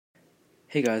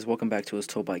Hey guys, welcome back to As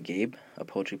Told by Gabe, a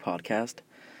poetry podcast.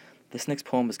 This next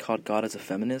poem is called God as a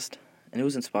Feminist, and it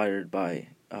was inspired by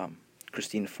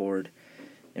Christine Ford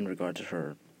in regard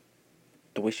to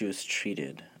the way she was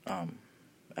treated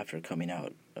after coming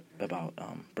out about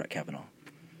Brett Kavanaugh.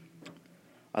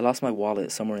 I lost my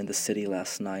wallet somewhere in the city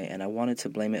last night, and I wanted to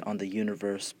blame it on the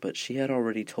universe, but she had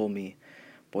already told me,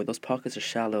 boy, those pockets are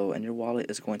shallow, and your wallet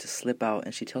is going to slip out,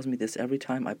 and she tells me this every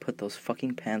time I put those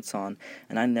fucking pants on,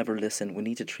 and I never listen. We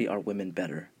need to treat our women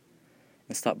better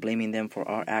and stop blaming them for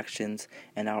our actions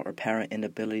and our apparent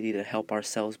inability to help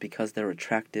ourselves because they're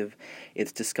attractive.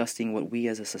 It's disgusting what we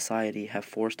as a society have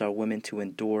forced our women to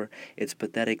endure. It's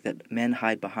pathetic that men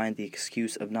hide behind the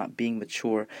excuse of not being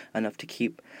mature enough to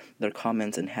keep their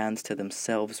comments and hands to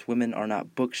themselves. Women are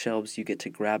not bookshelves you get to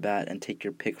grab at and take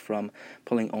your pick from,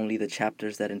 pulling only the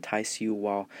chapters that entice you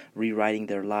while rewriting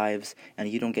their lives, and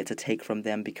you don't get to take from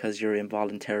them because you're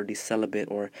involuntarily celibate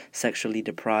or sexually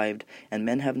deprived. And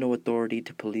men have no authority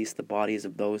to police the bodies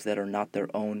of those that are not their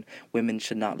own. Women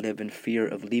should not live in fear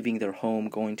of leaving their home,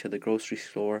 going to the grocery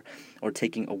store, or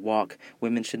taking a walk.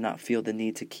 Women should not feel the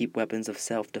need to keep weapons of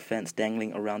self-defense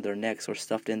dangling around their necks or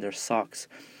stuffed in their socks.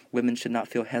 Women should not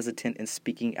feel hesitant in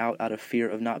speaking out of fear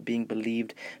of not being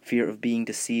believed, fear of being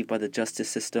deceived by the justice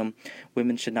system.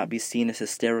 Women should not be seen as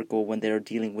hysterical when they are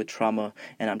dealing with trauma,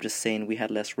 and I'm just saying we had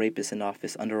less rapists in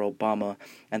office under Obama,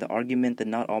 and the argument that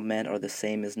not all men are the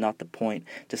same is not the point,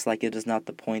 just like it is not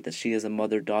the point that she is a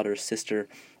mother, daughter, sister,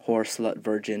 whore, slut,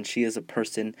 virgin. She is a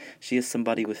person. She is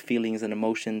somebody with feelings and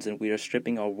emotions, and we are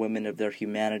stripping our women of their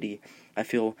humanity. I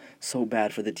feel so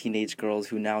bad for the teenage girls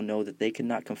who now know that they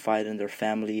cannot confide in their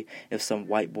family if some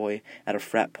white boy at a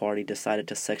frat party decided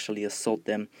to sexually assault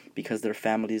them because their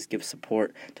families give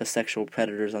support to sexual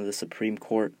predators on the Supreme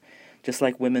Court. Just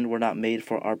like women were not made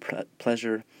for our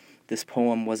pleasure, this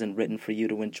poem wasn't written for you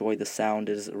to enjoy the sound.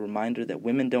 It is a reminder that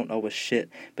women don't owe us shit,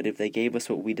 but if they gave us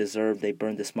what we deserve, they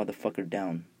burned this motherfucker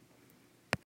down.